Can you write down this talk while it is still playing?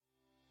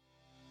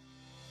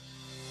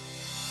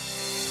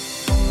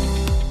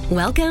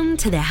Welcome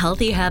to the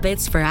Healthy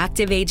Habits for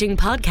Active Aging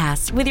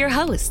podcast with your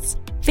hosts,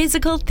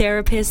 physical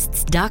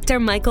therapists Dr.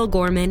 Michael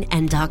Gorman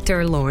and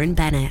Dr. Lauren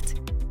Bennett.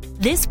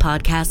 This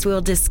podcast will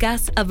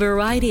discuss a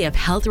variety of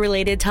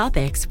health-related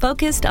topics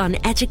focused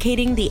on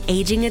educating the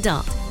aging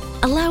adult,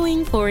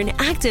 allowing for an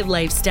active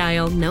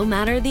lifestyle no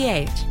matter the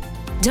age.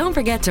 Don't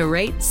forget to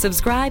rate,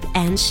 subscribe,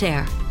 and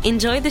share.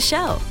 Enjoy the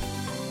show.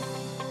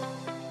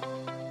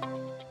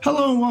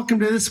 Hello and welcome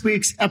to this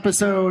week's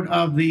episode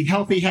of the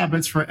Healthy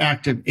Habits for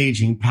Active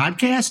Aging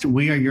podcast.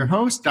 We are your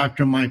hosts,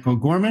 Dr. Michael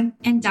Gorman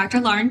and Dr.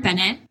 Lauren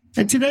Bennett.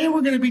 And today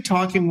we're going to be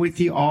talking with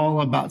you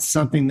all about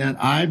something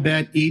that I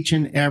bet each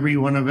and every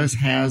one of us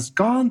has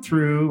gone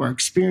through or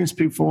experienced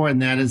before, and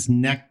that is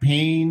neck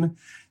pain.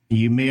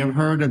 You may have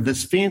heard of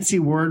this fancy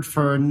word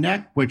for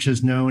neck, which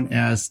is known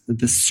as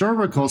the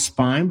cervical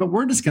spine, but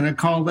we're just going to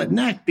call it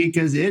neck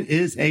because it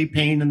is a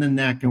pain in the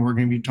neck, and we're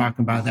going to be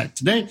talking about that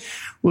today.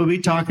 We'll be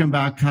talking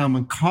about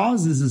common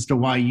causes as to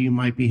why you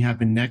might be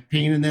having neck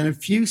pain, and then a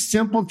few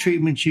simple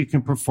treatments you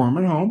can perform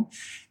at home.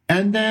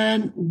 And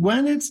then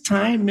when it's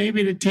time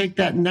maybe to take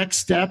that next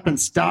step and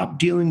stop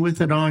dealing with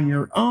it on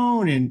your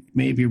own and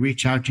maybe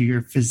reach out to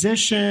your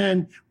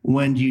physician,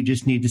 when do you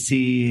just need to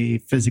see a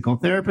physical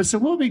therapist? So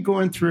we'll be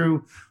going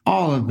through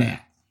all of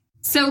that.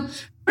 So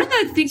one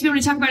of the things we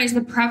want to talk about is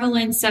the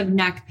prevalence of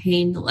neck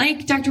pain.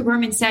 Like Dr.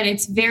 Gorman said,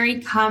 it's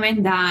very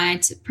common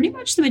that pretty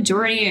much the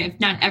majority, if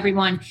not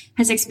everyone,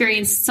 has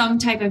experienced some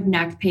type of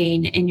neck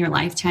pain in your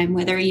lifetime,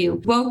 whether you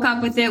woke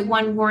up with it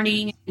one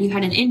morning, you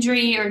had an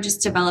injury, or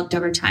just developed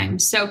over time.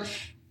 So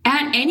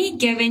at any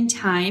given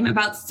time,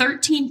 about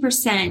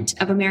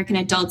 13% of American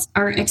adults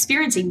are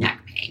experiencing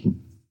neck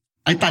pain.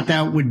 I thought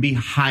that would be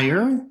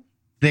higher.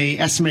 They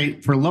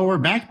estimate for lower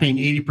back pain,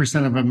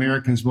 80% of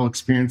Americans will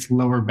experience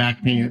lower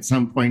back pain at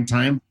some point in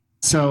time.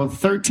 So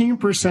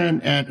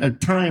 13% at a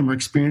time are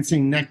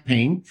experiencing neck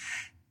pain.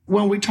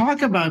 When we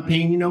talk about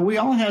pain, we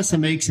all have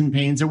some aches and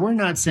pains, and we're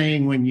not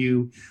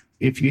saying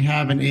if you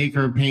have an ache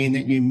or pain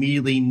that you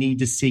immediately need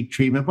to seek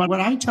treatment. But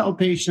what I tell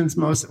patients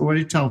what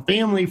I tell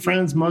family,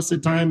 friends most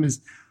of the time is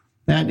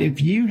that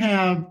if you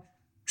have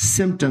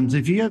symptoms,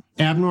 if you have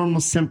abnormal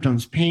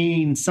symptoms,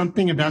 pain,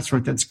 something of that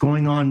sort that's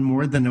going on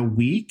more than a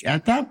week,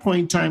 at that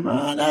point in time,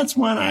 that's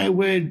when I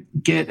would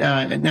get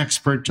an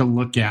expert to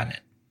look at it.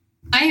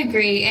 I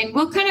agree. And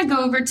we'll kind of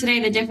go over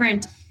today the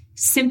different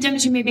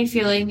symptoms you may be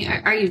feeling.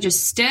 Are you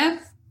just stiff?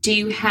 Do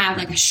you have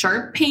like a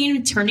sharp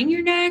pain turning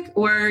your neck?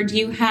 Or do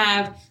you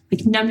have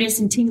like numbness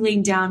and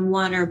tingling down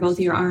one or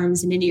both your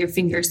arms and into your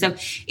fingers? So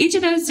each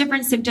of those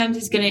different symptoms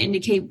is going to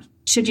indicate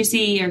should you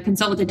see or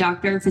consult with a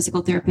doctor or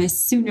physical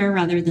therapist sooner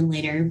rather than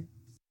later.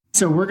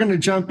 So we're going to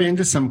jump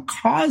into some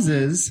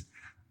causes,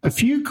 a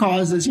few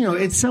causes.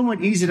 It's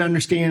somewhat easy to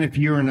understand if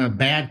you're in a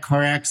bad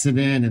car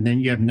accident and then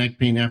you have neck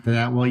pain after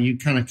that. Well, you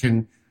kind of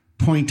can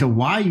point to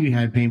why you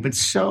had pain. But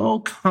so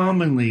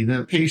commonly,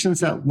 the patients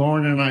that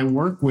Lauren and I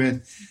work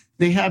with,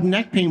 they have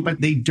neck pain, but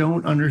they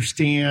don't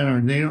understand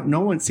or no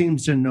one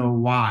seems to know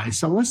why.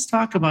 So let's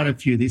talk about a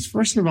few of these.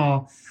 First of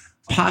all,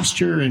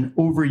 posture and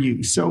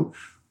overuse. So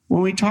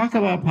when we talk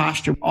about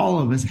posture, all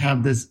of us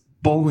have this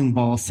bowling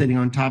ball sitting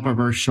on top of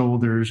our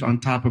shoulders,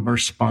 on top of our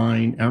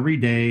spine every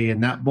day.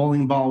 And that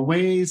bowling ball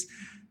weighs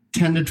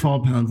 10 to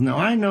 12 pounds. Now,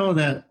 I know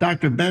that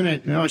Dr.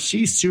 Bennett,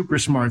 she's super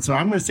smart. So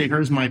I'm going to say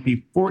hers might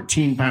be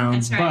 14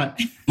 pounds, That's right.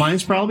 But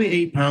mine's probably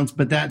 8 pounds,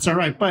 but that's all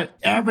right. But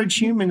average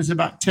human is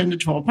about 10 to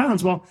 12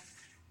 pounds. Well,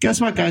 guess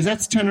what, guys?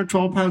 That's 10 or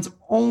 12 pounds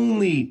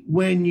only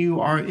when you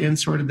are in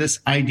sort of this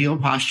ideal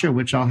posture,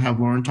 which I'll have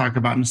Lauren talk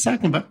about in a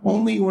second, but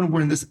only when we're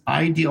in this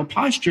ideal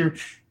posture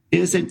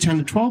is at 10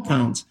 to 12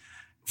 pounds.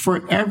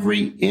 For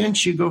every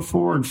inch you go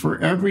forward, for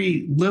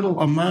every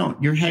little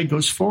amount your head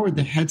goes forward,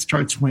 the head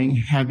starts weighing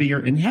heavier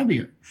and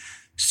heavier.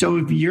 So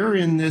if you're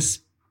in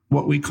this,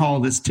 what we call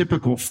this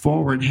typical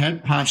forward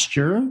head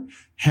posture,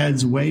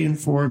 head's weighing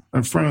forward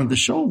in front of the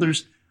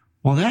shoulders,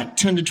 well, that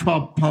 10 to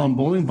 12 pound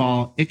bowling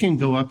ball, it can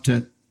go up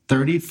to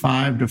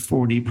 35 to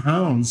 40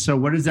 pounds. So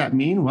what does that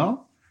mean?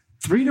 Well,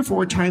 3 to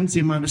 4 times the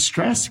amount of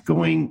stress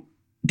going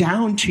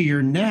down to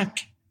your neck,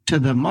 to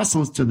the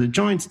muscles, to the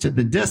joints, to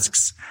the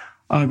discs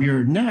of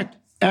your neck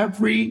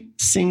every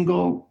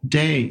single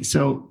day.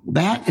 So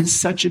that is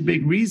such a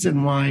big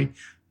reason why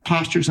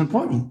posture is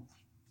important.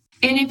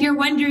 And if you're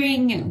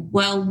wondering,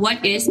 well,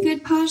 what is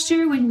good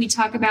posture? When we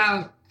talk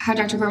about how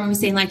Dr. Gorman was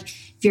saying, like,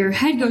 if your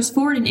head goes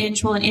forward an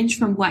inch, well, an inch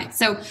from what?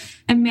 So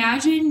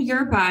imagine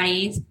your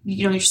body,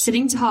 you're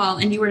sitting tall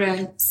and you were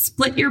to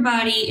split your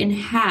body in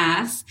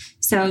half.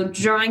 So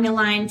drawing a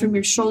line from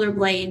your shoulder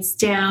blades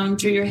down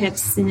through your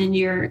hips and into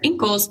your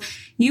ankles,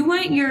 you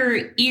want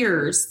your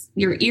ear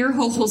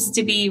holes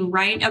to be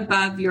right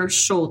above your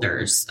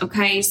shoulders.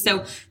 Okay.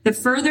 So the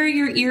further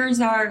your ears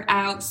are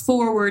out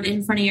forward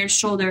in front of your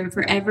shoulder,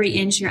 for every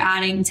inch you're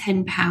adding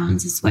 10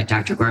 pounds is what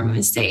Dr. Gorman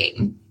was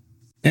saying.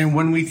 And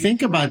when we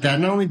think about that,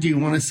 not only do you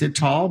want to sit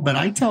tall, but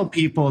I tell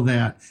people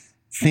that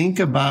think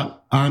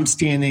about, I'm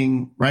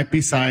standing right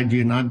beside you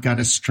and I've got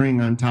a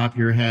string on top of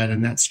your head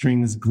and that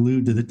string is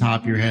glued to the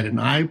top of your head and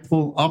I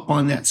pull up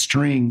on that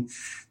string.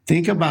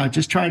 think about,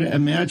 just try to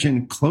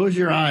imagine, close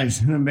your eyes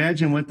and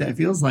imagine what that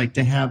feels like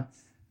to have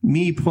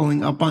me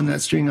pulling up on that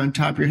string on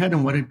top of your head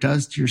and what it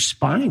does to your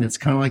spine. It's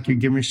kind of like you're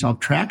giving yourself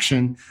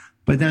traction.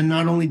 But then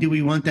not only do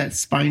we want that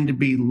spine to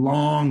be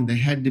long, the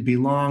head to be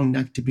long,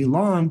 neck to be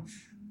long,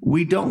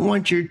 we don't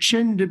want your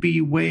chin to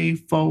be way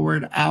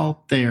forward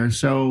out there.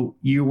 So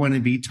you want to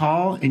be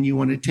tall and you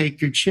want to take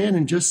your chin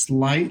and just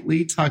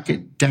slightly tuck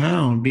it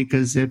down,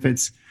 because if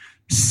it's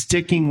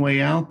sticking way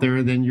out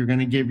there, then you're going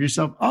to give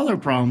yourself other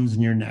problems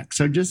in your neck.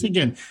 So just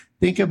again,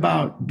 think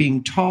about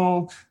being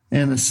tall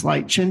and a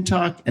slight chin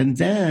tuck. And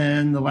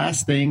then the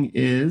last thing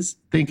is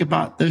think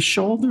about the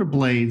shoulder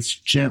blades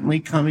gently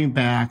coming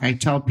back. I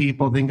tell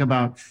people, think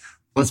about,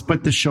 let's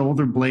put the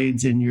shoulder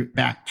blades in your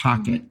back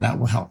pocket. That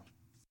will help.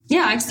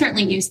 Yeah, I've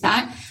certainly used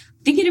that.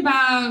 Thinking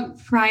about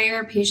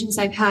prior patients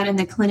I've had in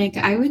the clinic,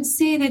 I would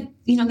say that,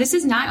 this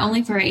is not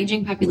only for our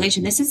aging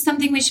population. This is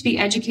something we should be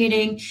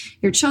educating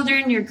your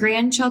children, your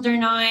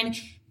grandchildren on.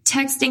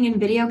 Texting and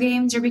video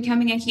games are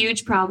becoming a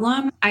huge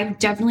problem. I've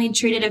definitely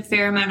treated a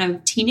fair amount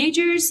of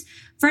teenagers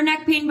for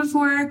neck pain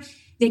before.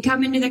 They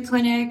come into the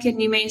clinic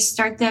and you may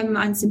start them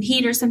on some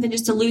heat or something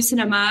just to loosen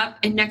them up.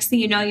 And next thing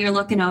you know, you're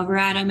looking over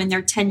at them and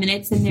they're 10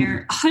 minutes and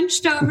they're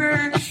hunched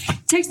over,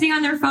 texting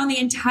on their phone the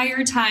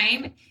entire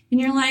time. And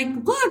you're like,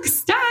 look,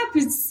 stop,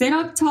 sit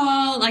up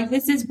tall. Like,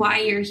 this is why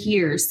you're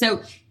here.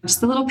 So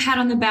just a little pat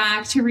on the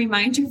back to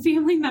remind your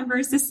family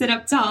members to sit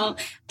up tall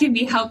can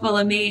be helpful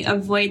and may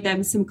avoid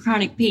them some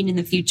chronic pain in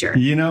the future.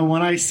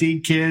 When I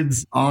see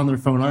kids on their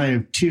phone, I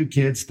have two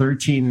kids,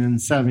 13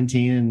 and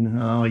 17,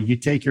 and you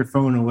take your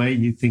phone away,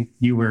 you think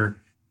you were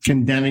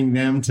condemning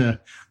them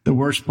to the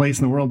worst place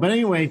in the world. But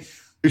anyway,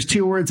 there's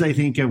two words I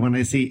think of when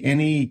I see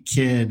any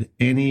kid,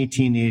 any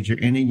teenager,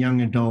 any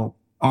young adult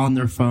on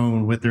their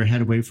phone with their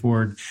head way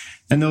forward.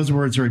 And those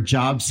words are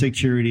job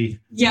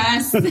security.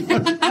 Yes.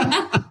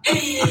 That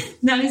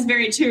is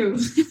very true.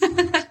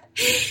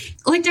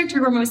 Like Dr.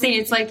 Gorman was saying,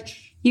 it's like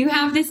you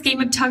have this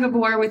game of tug of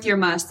war with your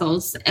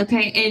muscles.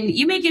 Okay. And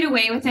you may get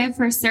away with it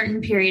for a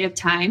certain period of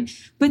time,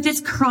 but this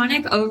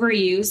chronic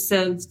overuse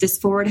of this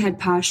forward head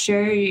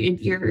posture,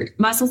 your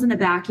muscles in the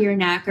back of your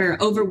neck are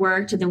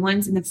overworked and the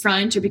ones in the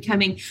front are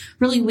becoming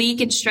really weak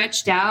and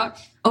stretched out.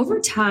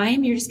 Over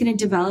time, you're just going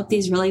to develop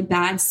these really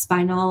bad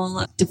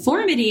spinal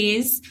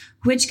deformities,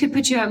 which could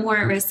put you more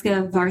at risk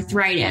of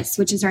arthritis,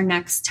 which is our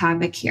next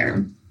topic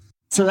here.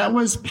 So that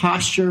was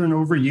posture and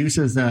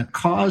overuse as a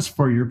cause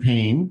for your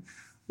pain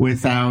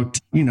without,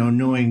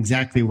 knowing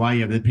exactly why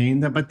you have the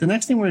pain. But the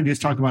next thing we're going to do is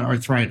talk about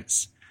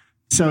arthritis.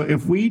 So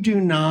if we do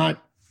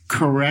not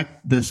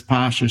correct this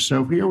posture,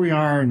 so here we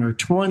are in our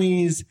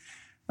 20s,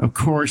 of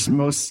course,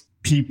 most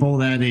people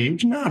that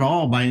age, not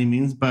all by any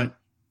means, but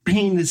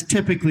pain is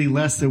typically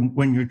less than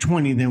when you're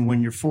 20 than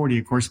when you're 40,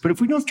 of course. But if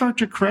we don't start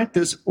to correct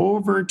this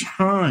over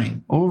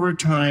time,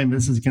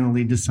 this is going to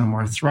lead to some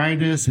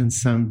arthritis and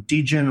some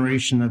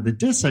degeneration of the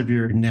disc of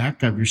your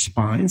neck, of your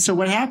spine. So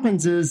what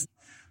happens is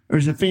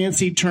there's a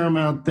fancy term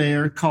out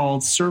there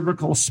called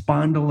cervical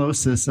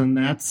spondylosis, and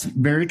that's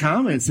very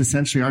common. It's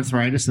essentially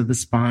arthritis of the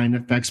spine.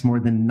 It affects more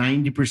than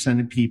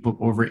 90% of people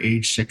over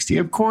age 60.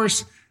 Of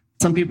course,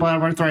 some people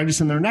have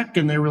arthritis in their neck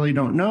and they really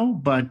don't know,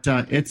 but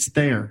it's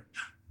there.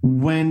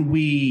 When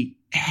we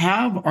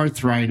have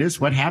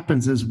arthritis, what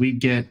happens is we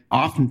get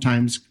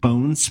oftentimes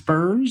bone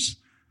spurs.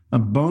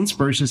 Bone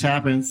spurs just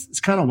happens. It's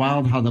kind of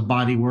wild how the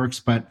body works,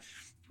 but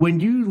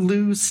when you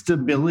lose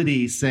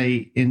stability,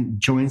 say in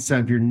joints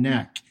of your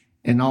neck,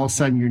 and all of a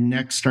sudden your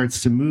neck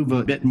starts to move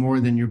a bit more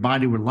than your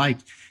body would like,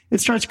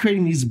 it starts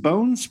creating these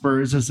bone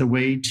spurs as a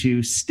way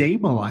to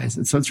stabilize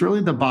it. So it's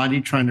really the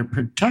body trying to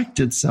protect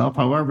itself.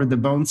 However, the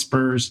bone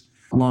spurs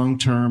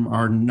long-term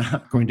are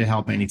not going to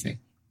help anything.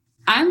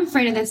 I'm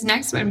afraid of this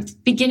next one.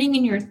 Beginning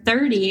in your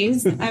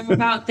 30s, I'm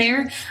about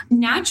there.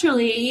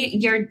 Naturally,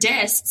 your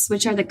discs,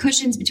 which are the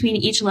cushions between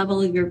each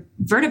level of your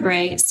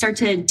vertebrae, start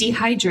to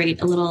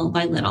dehydrate a little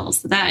by little.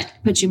 So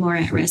that puts you more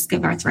at risk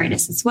of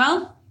arthritis as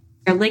well.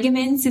 Your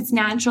ligaments, it's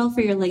natural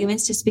for your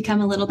ligaments just become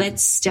a little bit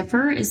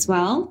stiffer as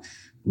well.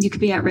 You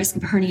could be at risk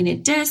of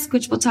herniated disc,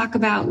 which we'll talk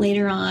about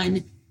later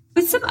on.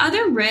 But some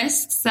other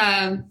risks,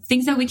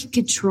 things that we can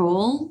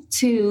control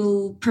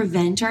to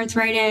prevent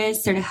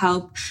arthritis or to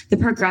help the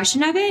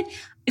progression of it.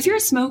 If you're a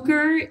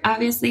smoker,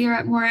 obviously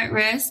you're more at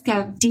risk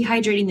of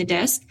dehydrating the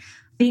disc,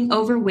 being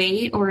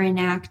overweight or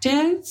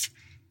inactive,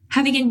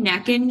 having a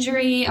neck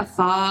injury, a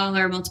fall,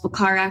 or multiple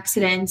car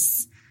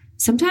accidents.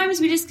 Sometimes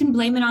we just can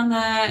blame it on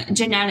the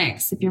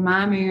genetics. If your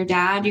mom or your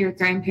dad or your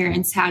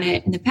grandparents had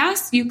it in the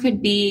past, you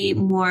could be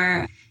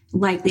more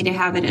likely to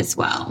have it as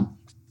well.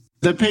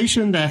 The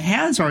patient that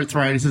has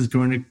arthritis is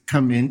going to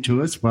come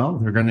into us. Well,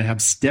 they're going to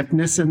have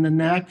stiffness in the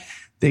neck.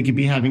 They could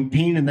be having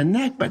pain in the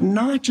neck, but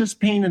not just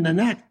pain in the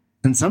neck,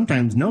 and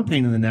sometimes no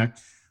pain in the neck,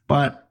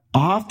 but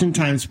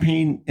oftentimes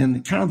pain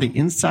in kind of the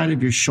inside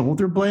of your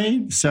shoulder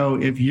blade. So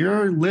if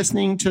you're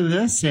listening to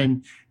this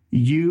and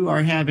you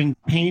are having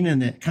pain in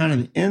the kind of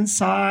the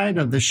inside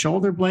of the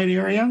shoulder blade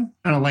area,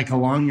 kind of like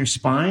along your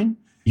spine,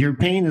 your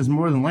pain is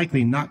more than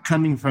likely not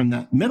coming from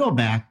that middle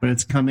back, but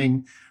it's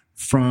coming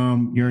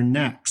from your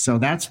neck. So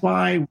that's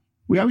why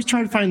we always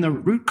try to find the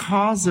root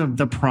cause of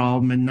the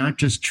problem and not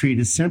just treat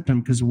a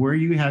symptom, because where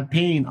you have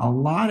pain, a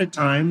lot of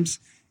times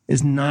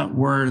is not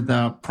where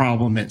the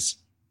problem is.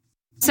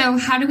 So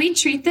how do we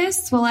treat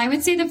this? Well, I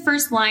would say the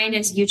first line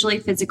is usually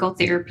physical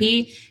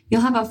therapy.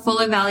 You'll have a full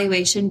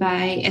evaluation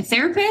by a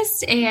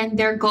therapist, and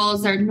their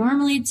goals are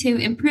normally to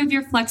improve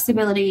your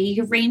flexibility,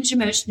 your range of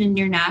motion in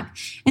your neck,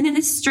 and then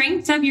the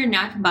strength of your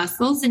neck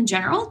muscles in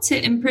general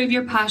to improve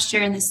your posture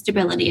and the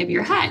stability of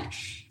your head.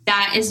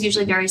 That is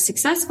usually very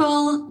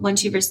successful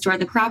once you restore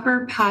the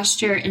proper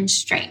posture and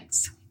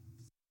strength.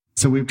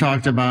 So we've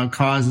talked about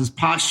causes,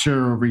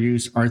 posture,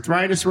 overuse,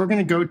 arthritis. We're going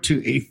to go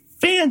to a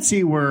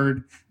fancy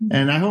word,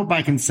 and I hope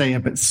I can say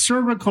it, but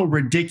cervical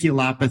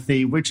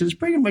radiculopathy, which is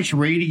pretty much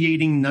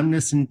radiating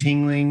numbness and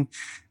tingling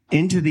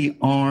into the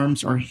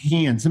arms or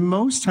hands. And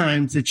most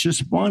times it's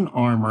just one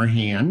arm or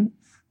hand.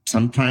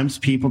 Sometimes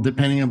people,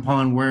 depending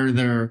upon where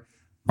their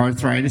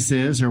arthritis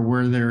is or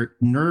where their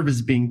nerve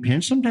is being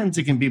pinched, sometimes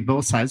it can be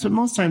both sides, but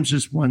most times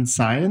just one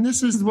side. And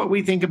this is what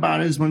we think about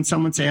is when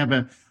someone say have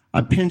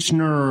a pinched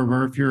nerve,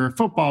 or if you're a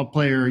football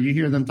player, you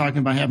hear them talking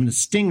about having a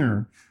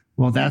stinger.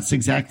 Well, that's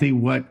exactly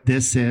what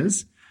this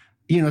is.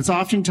 It's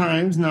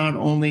oftentimes not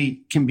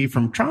only can be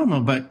from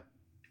trauma, but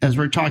as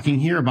we're talking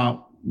here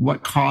about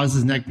what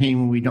causes neck pain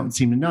when we don't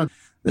seem to know,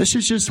 this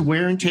is just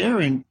wear and tear.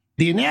 And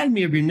the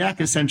anatomy of your neck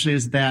essentially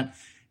is that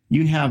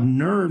you have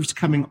nerves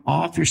coming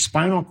off your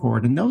spinal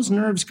cord, and those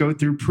nerves go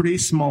through pretty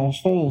small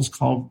holes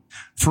called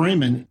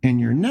foramen in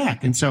your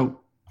neck. And so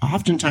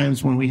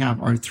oftentimes when we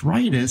have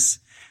arthritis,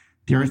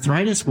 the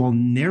arthritis will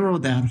narrow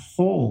that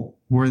hole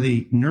where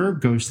the nerve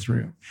goes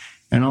through.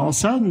 And all of a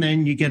sudden,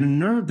 then you get a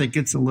nerve that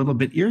gets a little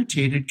bit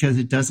irritated because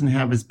it doesn't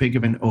have as big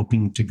of an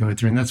opening to go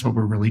through. And that's what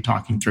we're really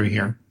talking through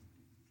here.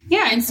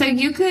 Yeah. And so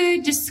you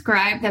could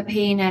describe the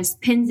pain as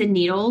pins and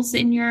needles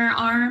in your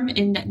arm.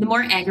 And the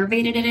more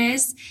aggravated it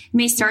is, it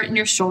may start in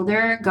your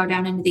shoulder, go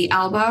down into the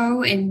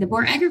elbow. And the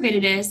more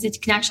aggravated it is,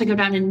 it can actually go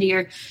down into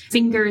your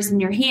fingers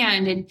and your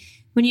hand. And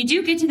when you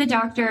do get to the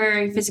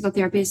doctor or physical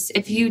therapist,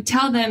 if you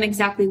tell them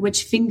exactly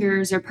which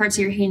fingers or parts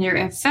of your hand are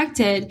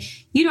affected,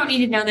 you don't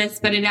need to know this,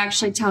 but it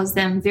actually tells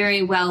them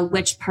very well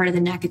which part of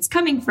the neck it's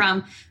coming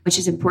from, which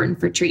is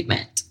important for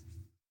treatment.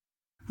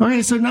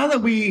 Okay, so now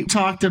that we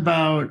talked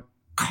about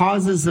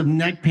causes of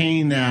neck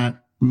pain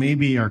that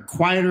maybe are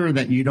quieter,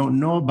 that you don't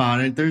know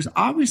about it, there's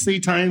obviously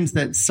times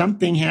that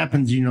something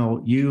happens,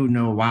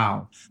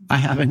 wow, I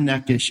have a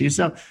neck issue.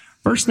 So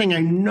first thing I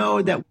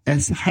know that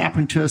has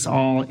happened to us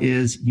all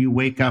is you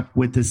wake up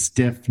with a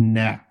stiff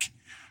neck.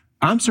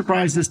 I'm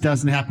surprised this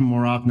doesn't happen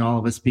more often to all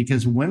of us,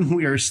 because when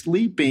we are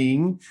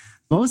sleeping,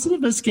 most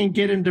of us can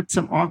get into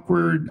some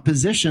awkward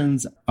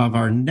positions of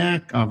our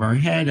neck, of our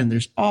head, and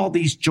there's all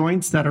these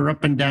joints that are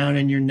up and down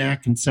in your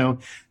neck. And so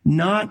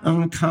not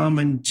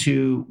uncommon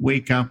to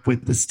wake up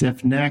with the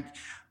stiff neck.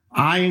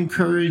 I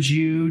encourage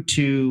you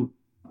to,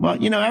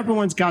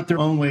 everyone's got their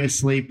own way of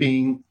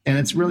sleeping, and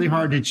it's really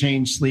hard to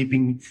change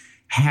sleeping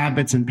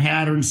habits and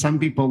patterns. Some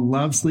people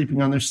love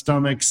sleeping on their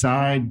stomach,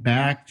 side,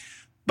 back.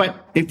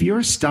 But if you're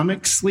a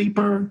stomach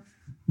sleeper,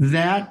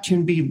 that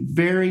can be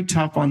very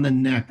tough on the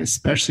neck,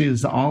 especially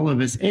as all of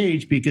us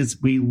age,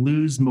 because we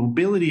lose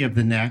mobility of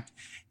the neck,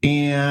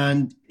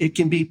 and it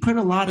can be put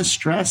a lot of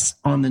stress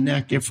on the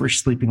neck if we're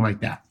sleeping like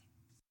that.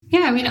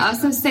 Yeah, I would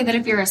also say that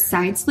if you're a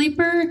side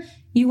sleeper,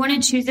 you want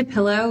to choose a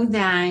pillow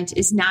that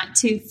is not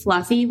too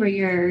fluffy, where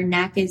your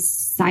neck is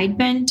side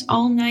bent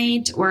all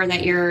night or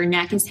that your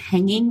neck is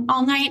hanging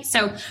all night.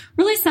 So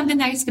really something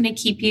that's going to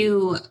keep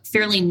you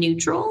fairly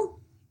neutral.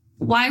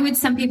 Why would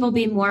some people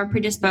be more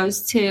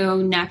predisposed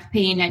to neck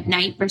pain at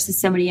night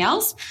versus somebody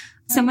else?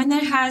 Someone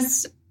that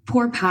has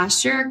poor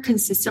posture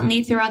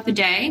consistently throughout the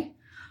day,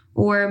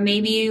 or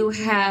maybe you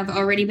have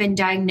already been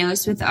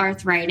diagnosed with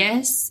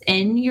arthritis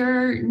in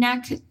your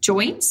neck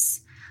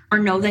joints, or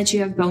know that you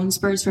have bone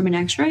spurs from an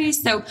x-ray.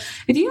 So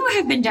if you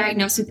have been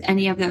diagnosed with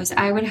any of those,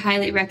 I would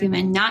highly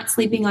recommend not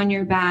sleeping on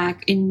your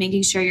back and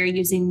making sure you're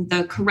using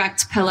the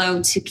correct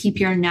pillow to keep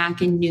your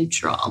neck in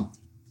neutral.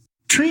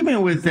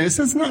 Treatment with this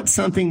is not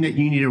something that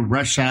you need to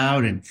rush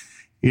out, and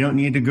you don't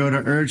need to go to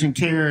urgent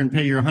care and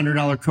pay your $100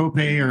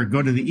 copay or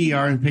go to the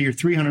ER and pay your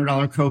 $300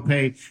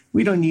 copay.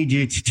 We don't need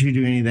you to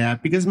do any of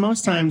that, because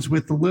most times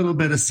with a little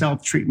bit of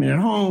self-treatment at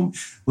home,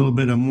 a little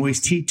bit of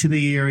moist heat to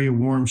the area,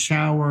 warm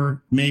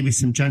shower, maybe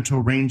some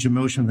gentle range of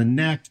motion of the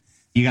neck,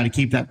 you got to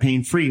keep that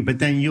pain free. But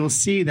then you'll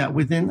see that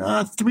within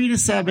 3 to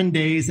 7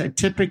 days, that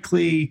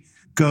typically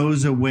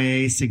goes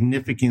away,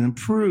 significantly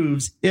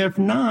improves. If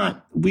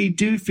not, we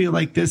do feel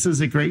like this is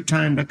a great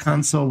time to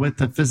consult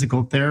with a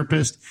physical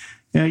therapist.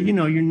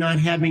 You're not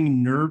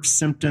having nerve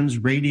symptoms,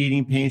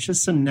 radiating pain, it's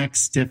just some neck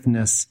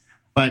stiffness.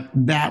 But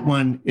that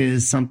one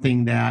is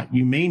something that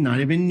you may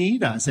not even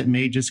need us. It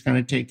may just kind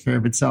of take care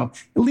of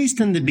itself, at least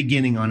in the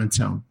beginning on its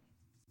own.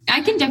 I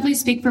can definitely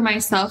speak for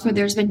myself, where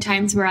there's been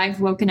times where I've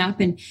woken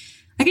up and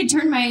I could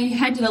turn my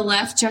head to the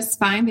left just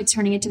fine, but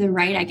turning it to the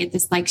right, I get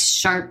this like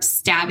sharp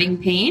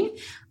stabbing pain.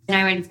 And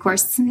I would, of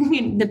course,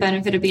 the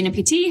benefit of being a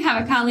PT,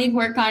 have a colleague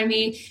work on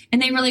me,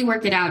 and they really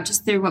work it out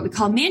just through what we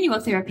call manual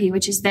therapy,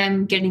 which is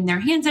them getting their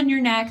hands on your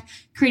neck,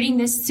 creating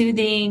this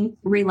soothing,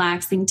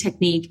 relaxing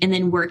technique, and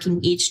then working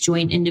each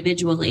joint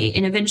individually.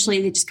 And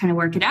eventually they just kind of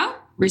work it out,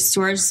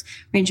 restores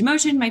range of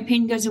motion. My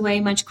pain goes away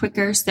much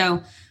quicker.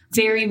 So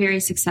very, very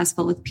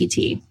successful with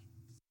PT.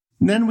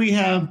 Then we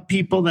have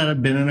people that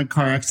have been in a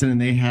car accident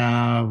and they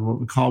have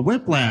what we call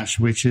whiplash,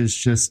 which is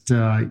just,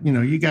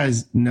 you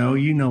guys know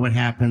what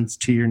happens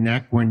to your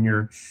neck when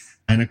you're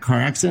in a car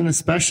accident,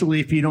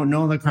 especially if you don't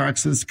know the car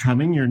accident is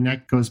coming. Your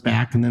neck goes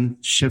back and then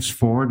shifts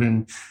forward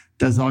and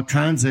does all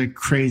kinds of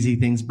crazy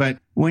things. But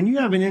when you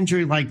have an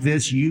injury like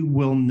this, you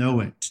will know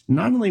it.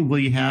 Not only will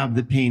you have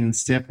the pain and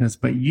stiffness,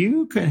 but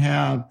you could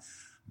have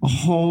a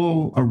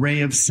whole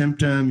array of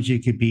symptoms. You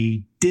could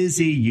be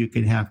dizzy. You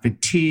could have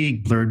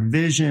fatigue, blurred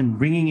vision,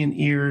 ringing in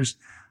ears,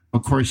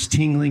 of course,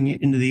 tingling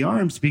into the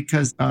arms,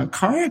 because a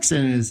car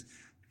accident is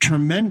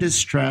tremendous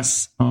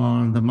stress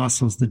on the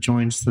muscles, the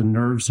joints, the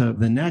nerves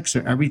of the neck.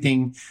 So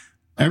everything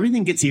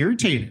gets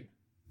irritated.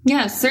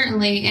 Yeah,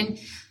 certainly. And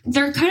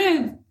they're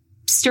kind of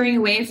steering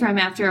away from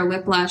after a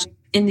whiplash.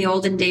 In the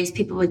olden days,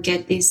 people would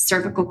get these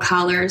cervical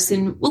collars,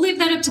 and we'll leave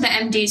that up to the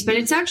MDs, but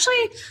it's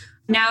actually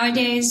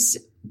nowadays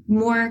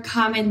more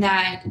common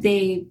that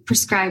they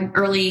prescribe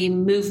early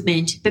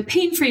movement, but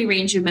pain-free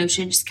range of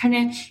motion, just kind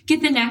of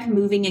get the neck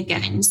moving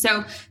again.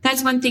 So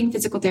that's one thing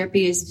physical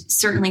therapy is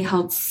certainly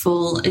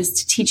helpful,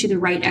 is to teach you the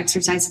right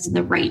exercises and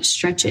the right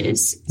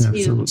stretches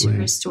to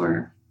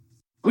restore.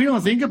 We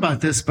don't think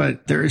about this,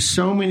 but there are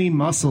so many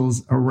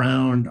muscles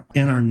around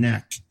in our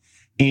neck,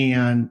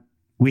 and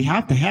we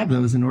have to have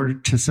those in order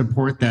to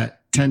support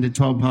that 10 to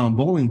 12 pound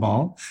bowling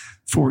ball,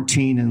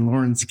 14 in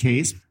Lauren's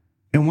case.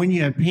 And when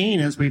you have pain,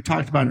 as we've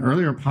talked about in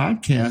earlier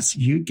podcasts,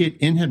 you get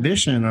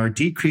inhibition or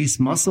decreased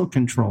muscle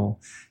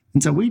control.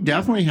 And so we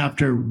definitely have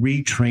to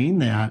retrain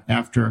that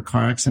after a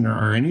car accident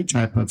or any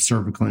type of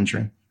cervical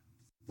injury.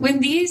 When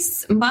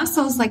these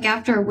muscles, like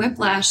after a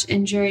whiplash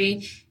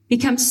injury,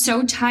 become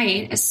so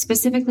tight,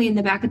 specifically in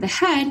the back of the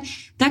head,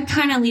 that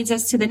kind of leads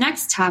us to the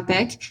next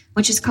topic,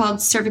 which is called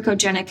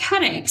cervicogenic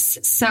headaches.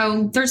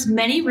 So there's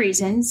many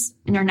reasons,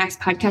 in our next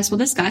podcast we'll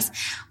discuss,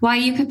 why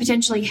you could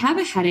potentially have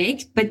a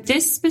headache, but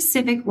this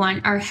specific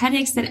one are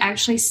headaches that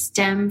actually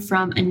stem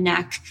from a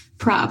neck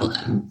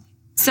problem.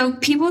 So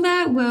people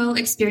that will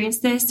experience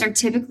this are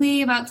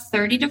typically about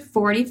 30 to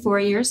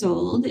 44 years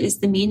old is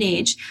the mean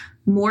age,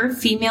 more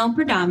female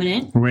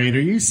predominant. Wait,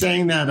 are you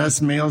saying that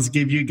us males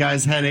give you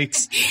guys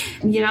headaches?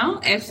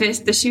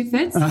 If the shoe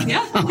fits,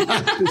 yeah.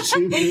 The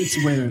shoe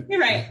fits, win it.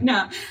 Right,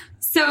 no.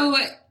 So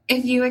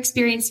if you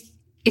experience,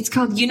 it's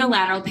called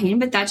unilateral pain,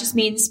 but that just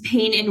means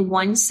pain in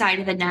one side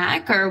of the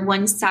neck or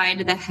one side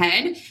of the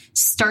head,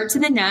 starts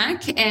in the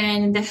neck,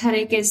 and the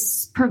headache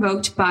is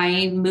provoked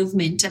by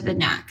movement of the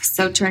neck.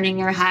 So turning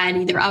your head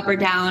either up or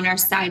down or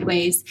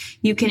sideways,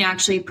 you can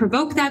actually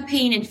provoke that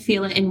pain and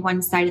feel it in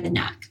one side of the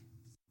neck.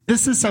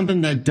 This is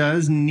something that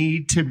does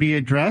need to be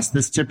addressed.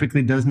 This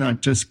typically does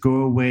not just go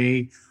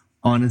away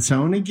on its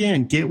own.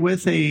 Again, get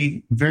with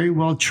a very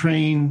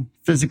well-trained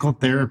physical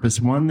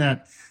therapist, one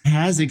that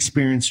has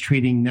experience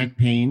treating neck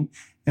pain,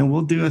 and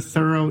we'll do a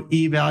thorough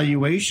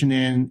evaluation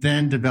and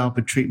then develop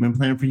a treatment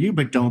plan for you.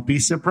 But don't be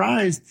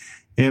surprised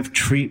if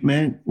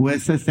treatment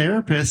with a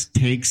therapist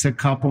takes a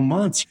couple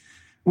months.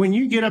 When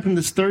you get up in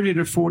this 30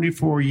 to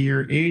 44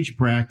 year age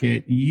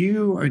bracket,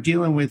 you are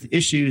dealing with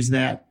issues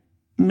that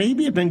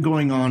maybe have been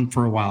going on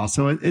for a while.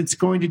 So it's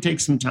going to take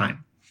some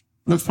time.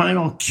 The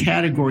final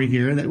category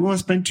here that we won't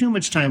spend too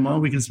much time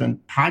on, we can spend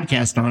a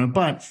podcast on it,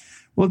 but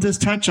we'll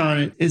just touch on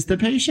it, is the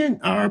patient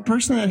or a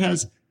person that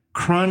has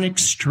chronic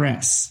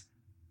stress,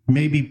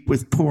 maybe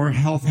with poor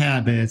health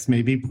habits,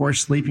 maybe poor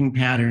sleeping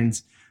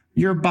patterns.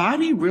 Your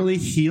body really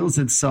heals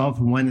itself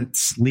when it's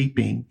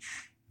sleeping.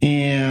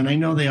 And I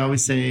know they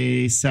always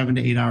say 7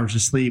 to 8 hours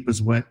of sleep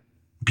is what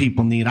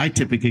people need. I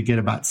typically get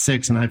about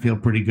 6 and I feel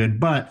pretty good.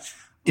 But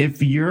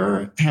if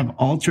you have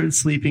altered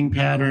sleeping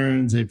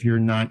patterns, if you're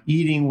not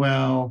eating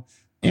well,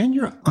 and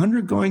you're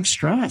undergoing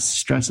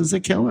stress is a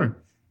killer.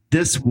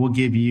 This will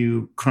give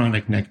you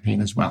chronic neck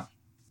pain as well.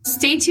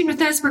 Stay tuned with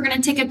us. We're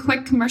going to take a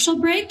quick commercial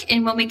break.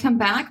 And when we come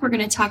back, we're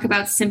going to talk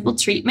about simple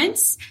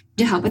treatments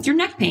to help with your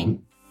neck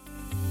pain.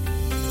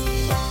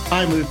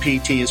 iMove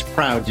PT is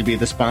proud to be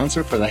the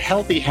sponsor for the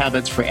Healthy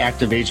Habits for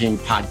Active Aging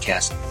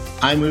podcast.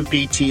 iMove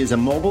PT is a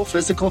mobile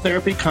physical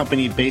therapy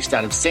company based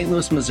out of St.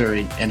 Louis,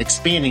 Missouri, and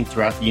expanding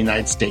throughout the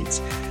United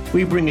States.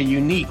 We bring a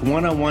unique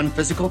one-on-one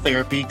physical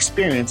therapy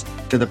experience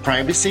to the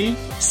privacy,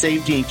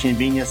 safety, and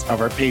convenience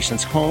of our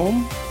patient's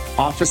home,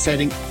 office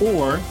setting,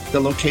 or the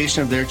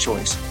location of their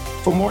choice.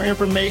 For more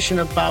information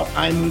about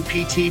iMove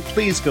PT,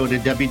 please go to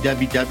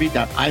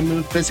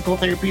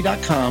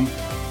www.imovephysicaltherapy.com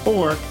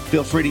or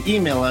feel free to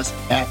email us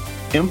at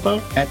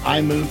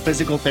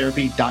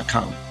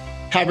info@imovephysicaltherapy.com.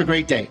 Have a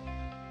great day.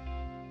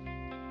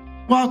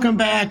 Welcome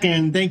back,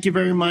 and thank you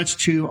very much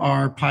to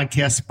our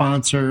podcast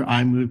sponsor,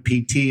 iMove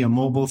PT, a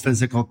mobile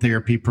physical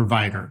therapy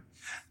provider.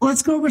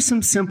 Let's go over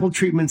some simple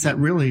treatments that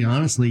really,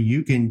 honestly,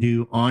 you can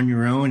do on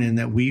your own and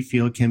that we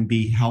feel can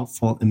be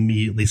helpful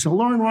immediately. So,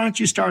 Lauren, why don't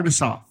you start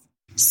us off?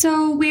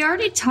 So we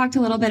already talked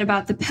a little bit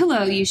about the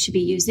pillow you should be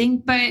using,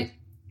 but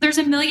there's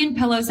a million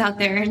pillows out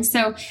there. And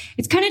so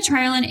it's kind of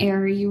trial and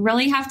error. You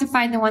really have to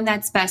find the one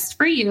that's best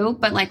for you.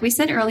 But like we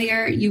said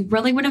earlier, you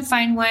really want to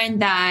find one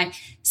that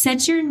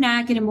sets your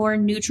neck in a more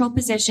neutral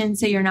position.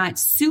 So you're not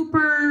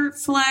super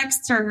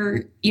flexed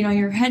or,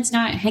 your head's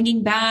not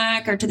hanging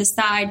back or to the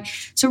side.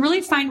 So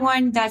really find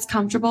one that's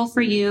comfortable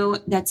for you,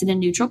 that's in a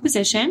neutral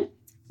position.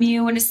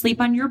 You want to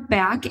sleep on your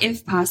back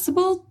if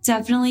possible.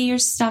 Definitely your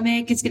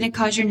stomach is going to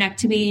cause your neck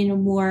to be in a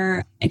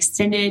more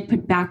extended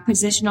put back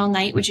position all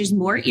night, which is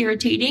more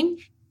irritating.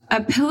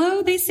 A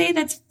pillow, they say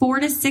that's 4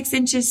 to 6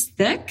 inches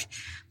thick,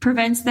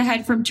 prevents the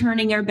head from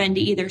turning or bend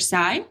to either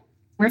side.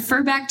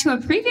 Refer back to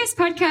a previous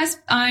podcast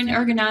on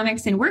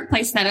ergonomics and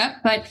workplace setup.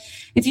 But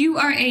if you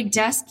are a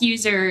desk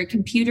user,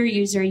 computer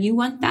user, you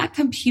want that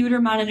computer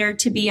monitor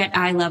to be at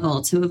eye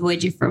level to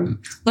avoid you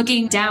from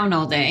looking down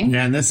all day.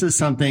 Yeah, and this is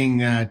something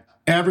that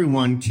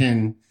everyone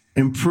can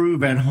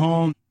improve at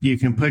home. You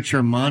can put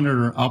your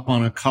monitor up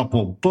on a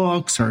couple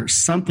books or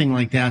something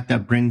like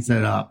that brings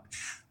it up.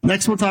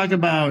 Next, we'll talk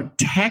about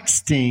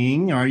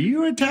texting. Are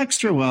you a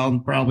texter? Well,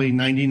 probably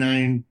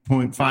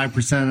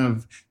 99.5%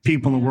 of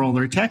people in the world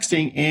are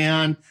texting.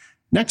 And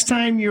next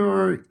time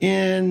you're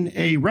in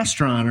a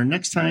restaurant or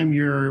next time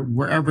you're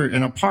wherever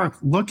in a park,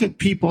 look at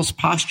people's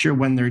posture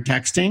when they're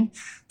texting.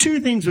 2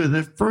 things with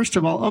it. First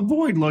of all,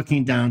 avoid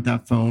looking down at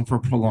that phone for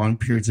prolonged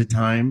periods of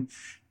time.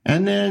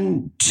 And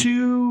then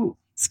 2,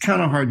 it's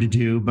kind of hard to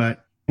do,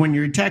 but when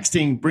you're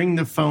texting, bring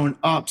the phone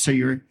up so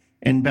you're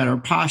in better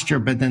posture,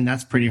 but then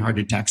that's pretty hard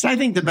to text. I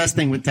think the best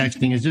thing with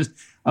texting is just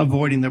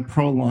avoiding the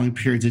prolonged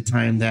periods of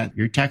time that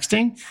you're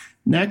texting.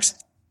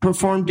 Next,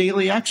 perform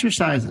daily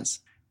exercises.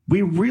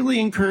 We really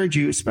encourage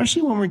you,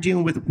 especially when we're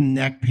dealing with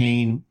neck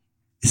pain,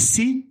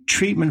 seek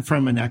treatment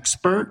from an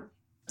expert.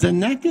 The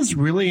neck is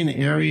really an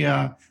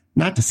area,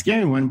 not to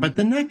scare anyone, but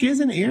the neck is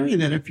an area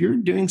that if you're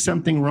doing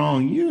something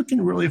wrong, you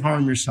can really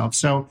harm yourself.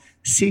 So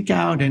seek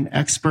out an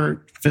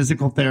expert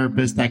physical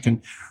therapist that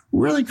can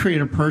really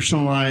create a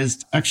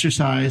personalized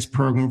exercise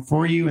program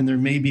for you. And there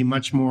may be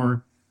much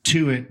more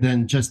to it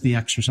than just the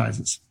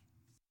exercises.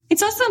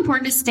 It's also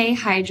important to stay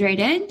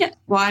hydrated.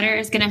 Water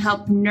is going to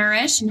help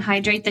nourish and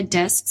hydrate the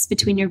discs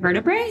between your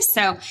vertebrae.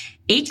 So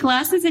 8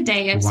 glasses a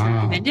day is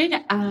recommended.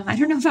 I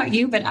don't know about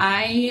you, but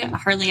I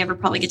hardly ever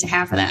probably get to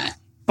half of that.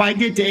 If I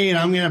get to 8,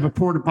 I'm going to have a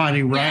porta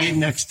potty right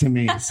next to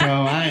me. So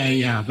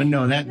but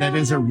no, that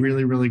is a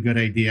really, really good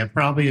idea.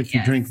 Probably if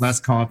you drink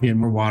less coffee and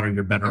more water,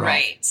 you're better off.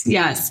 Right.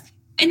 Yes.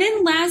 And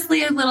then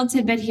lastly, a little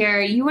tidbit here,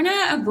 you want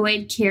to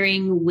avoid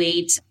carrying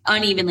weight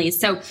unevenly.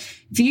 So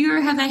if you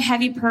have a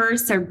heavy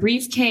purse or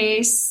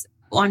briefcase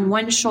on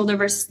one shoulder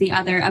versus the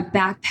other, a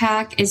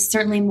backpack is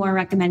certainly more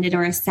recommended,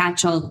 or a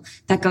satchel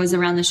that goes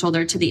around the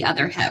shoulder to the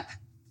other hip.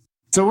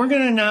 So we're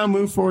going to now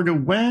move forward to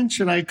when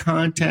should I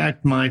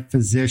contact my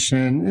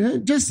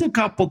physician? Just a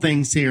couple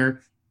things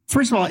here.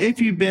 First of all,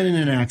 if you've been in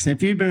an accident,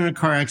 if you've been in a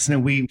car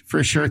accident, we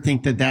for sure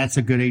think that that's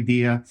a good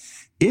idea.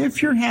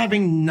 If you're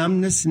having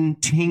numbness and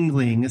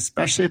tingling,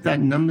 especially if that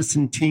numbness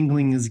and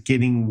tingling is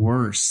getting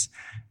worse,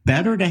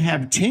 better to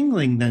have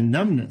tingling than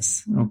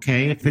numbness.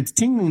 Okay. If it's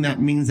tingling, that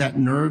means that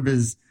nerve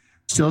is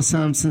still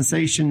some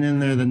sensation in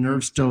there. The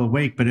nerve's still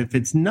awake. But if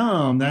it's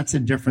numb, that's a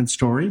different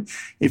story.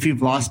 If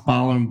you've lost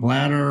bowel and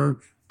bladder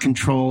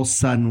control,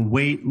 sudden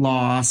weight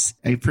loss,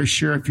 for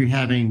sure if you're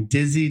having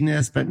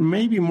dizziness, but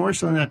maybe more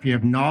so than that, if you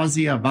have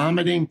nausea,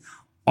 vomiting,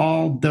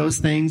 all those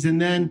things.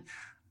 And then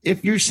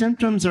if your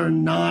symptoms are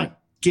not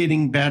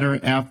getting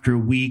better after a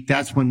week,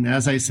 that's when,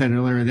 as I said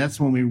earlier, that's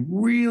when we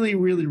really,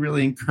 really,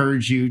 really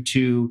encourage you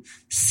to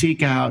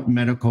seek out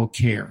medical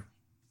care.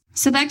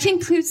 So that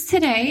concludes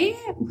today.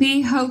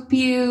 We hope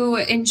you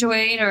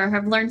enjoyed or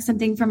have learned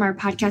something from our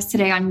podcast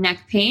today on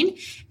neck pain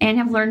and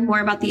have learned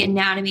more about the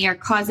anatomy or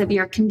cause of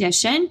your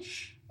condition.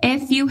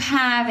 If you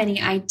have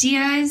any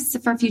ideas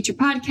for future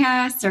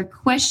podcasts or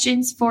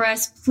questions for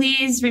us,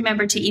 please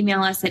remember to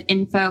email us at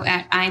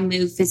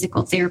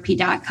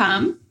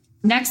info@imovephysicaltherapy.com.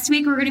 Next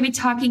week, we're going to be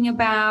talking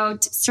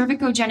about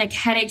cervicogenic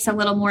headaches a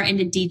little more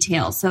into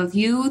detail. So if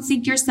you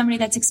think you're somebody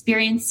that's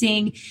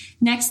experiencing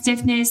neck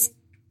stiffness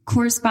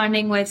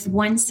corresponding with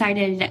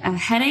one-sided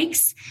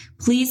headaches,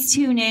 please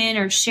tune in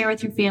or share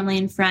with your family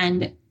and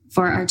friend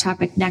for our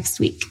topic next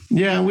week.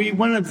 Yeah, we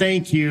want to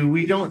thank you.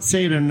 We don't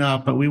say it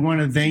enough, but we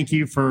want to thank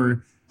you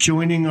for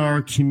joining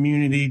our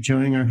community,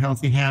 joining our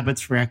Healthy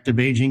Habits for Active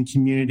Aging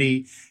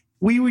community.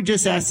 We would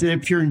just ask that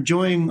if you're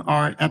enjoying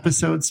our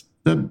episodes,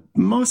 the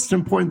most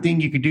important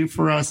thing you could do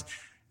for us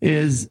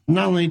is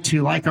not only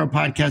to like our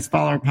podcast,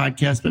 follow our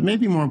podcast, but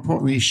maybe more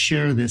importantly,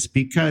 share this,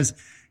 because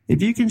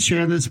if you can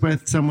share this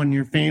with someone in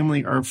your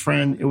family or a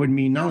friend, it would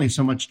mean not only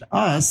so much to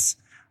us,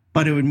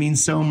 but it would mean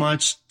so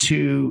much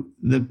to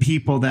the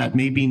people that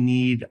maybe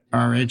need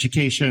our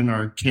education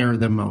or care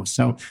the most.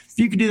 So if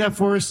you could do that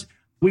for us,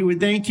 we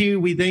would thank you.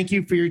 We thank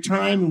you for your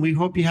time, and we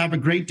hope you have a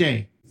great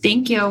day.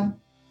 Thank you.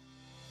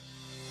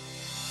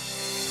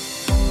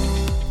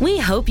 We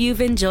hope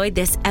you've enjoyed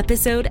this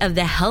episode of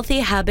the Healthy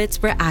Habits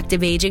for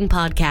Active Aging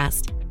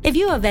podcast. If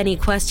you have any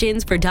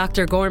questions for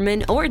Dr.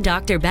 Gorman or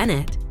Dr.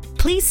 Bennett,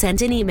 please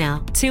send an email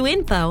to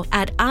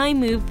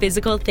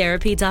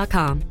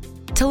info@imovephysicaltherapy.com.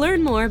 To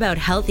learn more about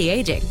healthy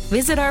aging,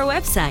 visit our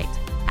website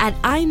at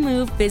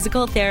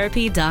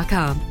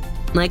imovephysicaltherapy.com.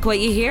 Like what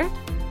you hear?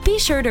 Be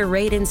sure to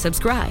rate and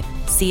subscribe.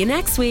 See you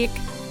next week.